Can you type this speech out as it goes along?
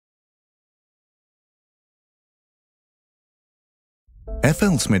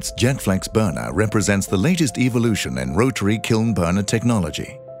FL Smidth's JetFlex Burner represents the latest evolution in rotary kiln burner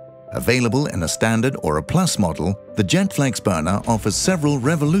technology. Available in a standard or a plus model, the JetFlex Burner offers several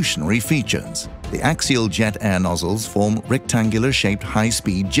revolutionary features. The axial jet air nozzles form rectangular-shaped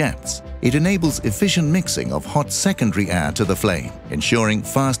high-speed jets. It enables efficient mixing of hot secondary air to the flame, ensuring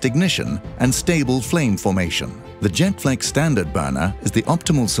fast ignition and stable flame formation. The JetFlex Standard Burner is the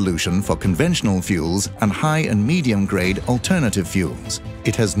optimal solution for conventional fuels and high and medium-grade alternative fuels.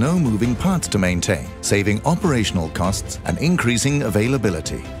 It has no moving parts to maintain, saving operational costs and increasing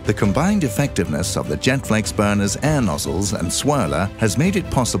availability. The combined effectiveness of the JetFlex Burner's air nozzles and swirler has made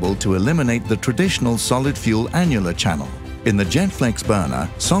it possible to eliminate the traditional solid fuel annular channel. In the JetFlex Burner,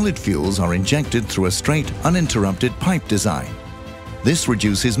 solid fuels are injected through a straight, uninterrupted pipe design. This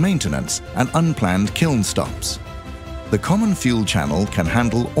reduces maintenance and unplanned kiln stops. The common fuel channel can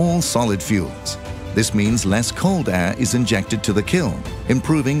handle all solid fuels. This means less cold air is injected to the kiln,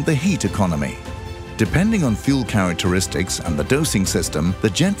 improving the heat economy. Depending on fuel characteristics and the dosing system, the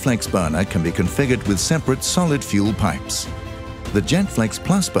JetFlex Burner can be configured with separate solid fuel pipes. The JetFlex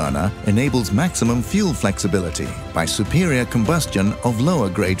Plus Burner enables maximum fuel flexibility by superior combustion of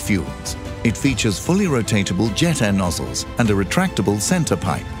lower-grade fuels. It features fully rotatable jet air nozzles and a retractable center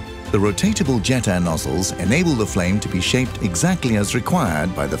pipe. The rotatable jet air nozzles enable the flame to be shaped exactly as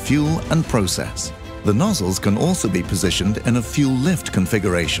required by the fuel and process. The nozzles can also be positioned in a fuel lift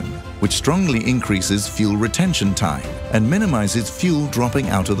configuration, which strongly increases fuel retention time and minimizes fuel dropping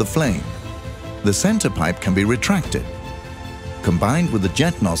out of the flame. The center pipe can be retracted. Combined with the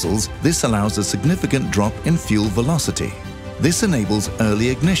jet nozzles, this allows a significant drop in fuel velocity. This enables early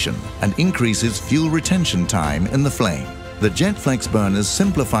ignition and increases fuel retention time in the flame. The JetFlex Burner's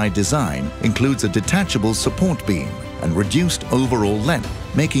simplified design includes a detachable support beam and reduced overall length,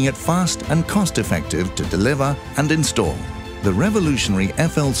 making it fast and cost-effective to deliver and install. The revolutionary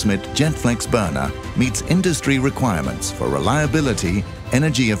FL Smidth JetFlex Burner meets industry requirements for reliability,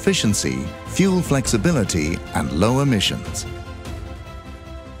 energy efficiency, fuel flexibility, and low emissions.